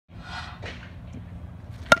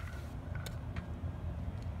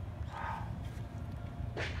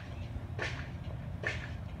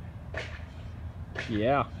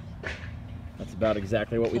Yeah, that's about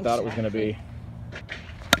exactly what we thought it was going to be.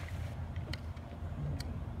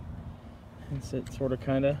 Is it sort of,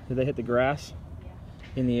 kind of? Did they hit the grass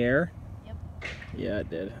in the air? Yep. Yeah, it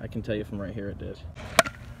did. I can tell you from right here it did.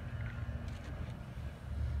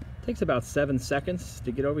 Takes about 7 seconds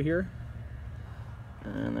to get over here.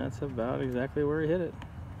 And that's about exactly where he hit it.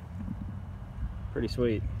 Pretty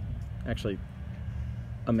sweet. Actually,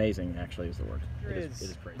 amazing, actually, is the word. It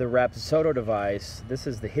is great. The Rapsodo device, this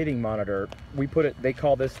is the hitting monitor. We put it, they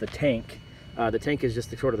call this the tank. The tank is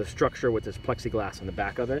just sort of the structure with this plexiglass in the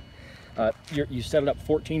back of it. You set it up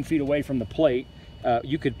 14 feet away from the plate.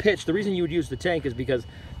 You could pitch. The reason you would use the tank is because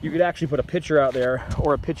you could actually put a pitcher out there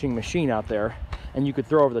or a pitching machine out there, and you could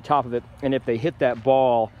throw over the top of it, and if they hit that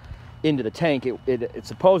ball into the tank, it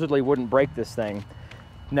supposedly wouldn't break this thing.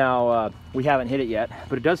 Now, we haven't hit it yet,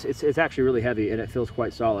 but it does. It's actually really heavy, and it feels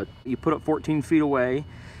quite solid. You put it 14 feet away,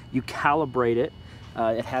 you calibrate it.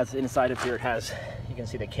 It has, inside of here, it has, you can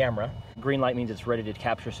see the camera. Green light means it's ready to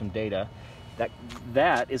capture some data.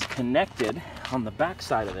 That is connected on the back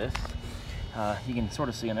side of this. You can sort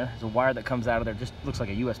of see in there, there's a wire that comes out of there, just looks like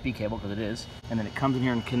a USB cable, because it is. And then it comes in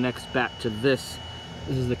here and connects back to this.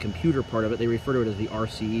 This is the computer part of it. They refer to it as the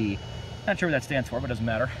RCE. Not sure what that stands for, but it doesn't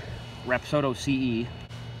matter. Rapsodo CE.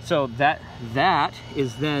 So that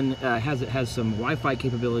is then, has some Wi-Fi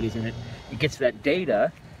capabilities in it. It gets that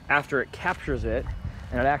data after it captures it,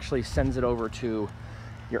 and it actually sends it over to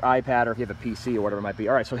your iPad, or if you have a PC or whatever it might be.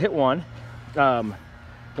 All right, so hit one.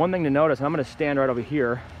 One thing to notice, and I'm gonna stand right over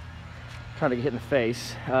here, trying to get hit in the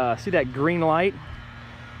face. See that green light?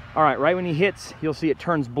 All right, right when he hits, you'll see it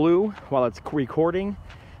turns blue while it's recording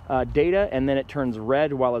data, and then it turns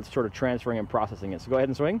red while it's sort of transferring and processing it. So go ahead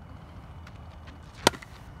and swing.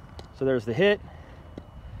 So there's the hit.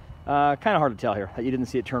 Kind of hard to tell here that you didn't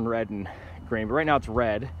see it turn red and green, but right now it's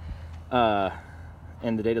red,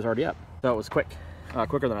 and the data's already up. So it was quick,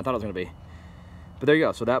 quicker than I thought it was gonna be. But there you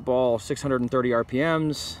go. So that ball, 630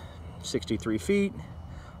 RPMs, 63 feet.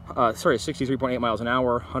 63.8 miles an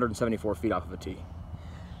hour, 174 feet off of a tee.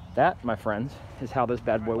 That, my friends, is how this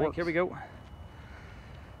bad boy works. Here we go.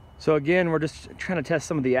 So again, we're just trying to test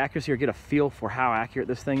some of the accuracy, or get a feel for how accurate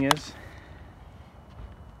this thing is.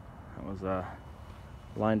 That was a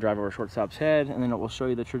line drive over shortstop's head, and then it will show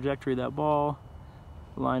you the trajectory of that ball.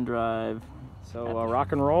 Line drive. So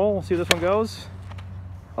rock and roll. We'll see how this one goes.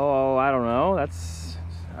 Oh, I don't know.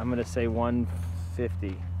 I'm gonna say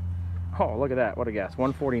 150. Oh, look at that, what a guess,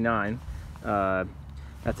 149.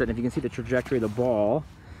 That's it. And if you can see the trajectory of the ball,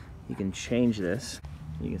 you can change this.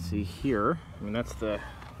 You can see here, I mean, that's the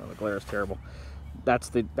glare is terrible. That's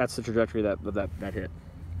the trajectory that hit.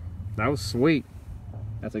 That was sweet.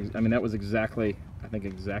 I mean, that was exactly, I think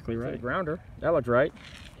exactly right. Grounder, that looked right.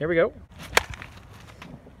 Here we go.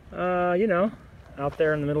 You know, out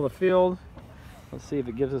there in the middle of the field. Let's see if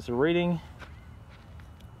it gives us a reading.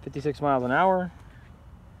 56 miles an hour.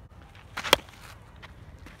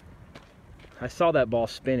 I saw that ball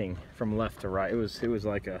spinning from left to right. It was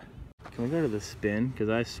like a, can we go to the spin? Because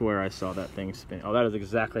I swear I saw that thing spin. Oh, that is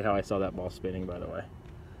exactly how I saw that ball spinning, by the way.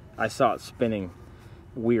 I saw it spinning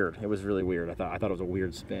weird. It was really weird. I thought it was a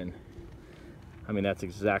weird spin. I mean, that's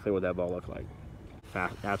exactly what that ball looked like.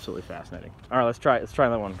 Absolutely fascinating. All right, let's try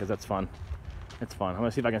another one, because that's fun. It's fun. I'm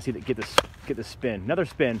gonna see if I can get this spin.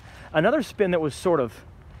 Another spin that was sort of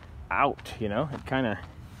out, you know? It kind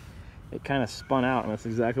of spun out, and that's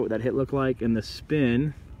exactly what that hit looked like. And the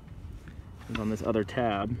spin is on this other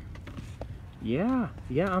tab. Yeah,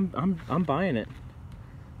 I'm buying it.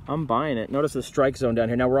 I'm buying it. Notice the strike zone down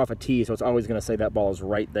here. Now we're off a tee, so it's always gonna say that ball is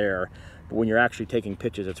right there. But when you're actually taking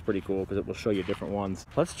pitches, it's pretty cool, because it will show you different ones.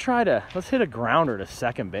 Let's hit a grounder to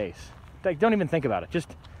second base. Like, don't even think about it.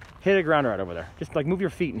 Just hit a grounder right over there. Just like move your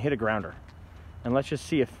feet and hit a grounder. And let's just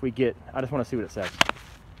see if we get, I just want to see what it says.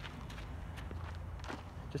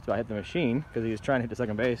 Just about hit the machine, because he was trying to hit the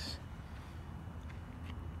second base.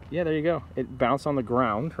 Yeah, there you go. It bounced on the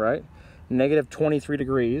ground, right? Negative 23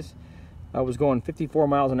 degrees. I was going 54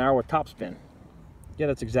 miles an hour with topspin. Yeah,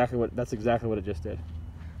 that's exactly what it just did.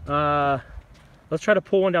 Let's try to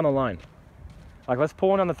pull one down the line. Like, let's pull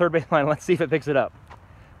one on the third base line. Let's see if it picks it up.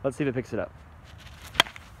 Let's see if it picks it up.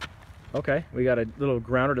 Okay, we got a little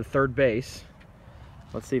grounder to third base.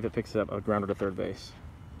 Let's see if it picks up a grounder to third base.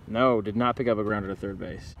 No, did not pick up a grounder to third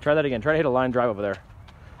base. Try that again. Try to hit a line drive over there.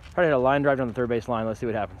 Try to hit a line drive on the third base line. Let's see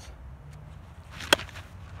what happens.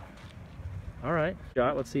 All right,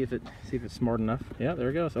 shot. Let's see if it's smart enough. Yeah, there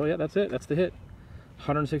it goes. Oh yeah, that's it. That's the hit.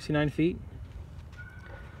 169 feet.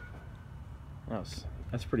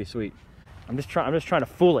 That's pretty sweet. I'm just trying to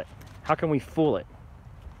fool it. How can we fool it?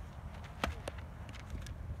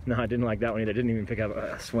 No, I didn't like that one either. Didn't even pick up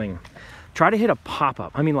a swing. Try to hit a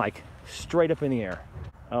pop-up. I mean, like, straight up in the air.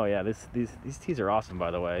 Oh yeah, these tees are awesome, by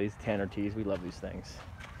the way. These Tanner tees, we love these things.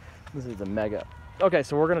 This is the Mega. Okay,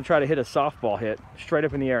 so we're gonna try to hit a softball hit straight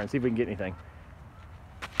up in the air and see if we can get anything.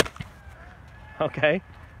 Okay.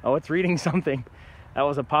 Oh, it's reading something. That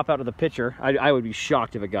was a pop out of the pitcher. I would be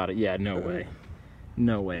shocked if it got it. Yeah, no way.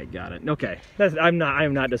 No way it got it. Okay, I am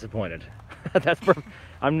not disappointed.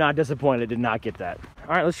 I'm not disappointed. Did not get that.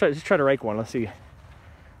 All right, let's try to rake one. Let's see.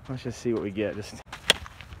 Let's just see what we get.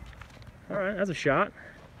 All right, that's a shot.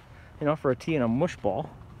 You know, for a tee and a mush ball.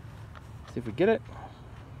 See if we get it.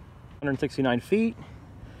 169 feet.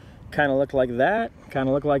 Kind of look like that. Kind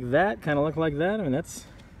of look like that. Kind of look like that. I mean, that's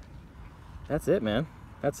it, man.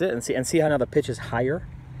 That's it. And see how now the pitch is higher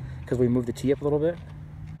because we moved the tee up a little bit.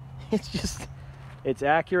 It's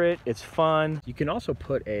accurate. It's fun. You can also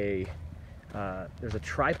put there's a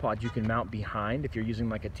tripod you can mount behind if you're using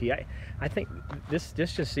like a tee. I think this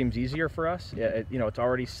just seems easier for us. Yeah, you know, it's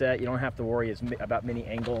already set. You don't have to worry about many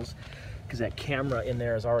angles because that camera in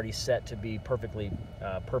there is already set to be perfectly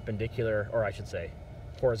perpendicular, or I should say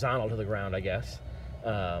horizontal to the ground, I guess,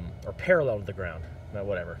 or parallel to the ground.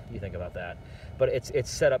 Whatever you think about that. But it's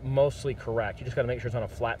set up mostly correct. You just got to make sure it's on a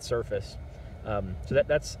flat surface. So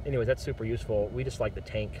anyways, that's super useful. We just like the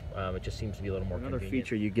tank. It just seems to be a little more convenient. Another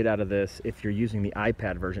feature you get out of this, if you're using the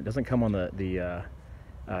iPad version, it doesn't come on the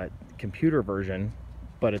computer version,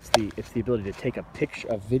 but it's the ability to take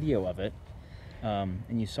a video of it.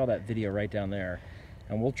 And you saw that video right down there.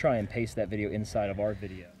 And we'll try and paste that video inside of our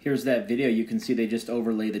video. Here's that video. You can see they just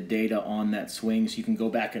overlay the data on that swing, so you can go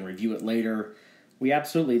back and review it later. We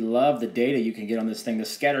absolutely love the data you can get on this thing. The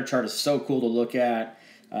scatter chart is so cool to look at.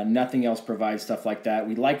 Nothing else provides stuff like that.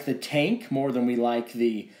 We like the tank more than we like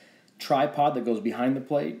the tripod that goes behind the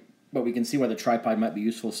plate, but we can see why the tripod might be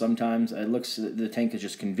useful sometimes. The tank is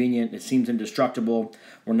just convenient. It seems indestructible.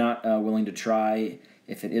 We're not willing to try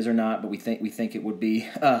if it is or not, but we think it would be.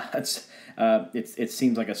 It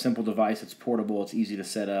seems like a simple device. It's portable. It's easy to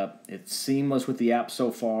set up. It's seamless with the app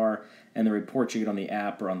so far, and the reports you get on the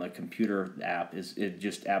app or on the computer app is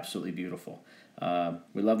just absolutely beautiful.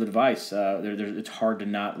 We love the device. It's hard to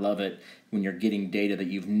not love it when you're getting data that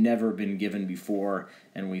you've never been given before,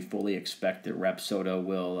 and we fully expect that Rapsodo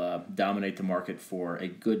will dominate the market for a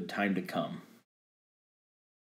good time to come.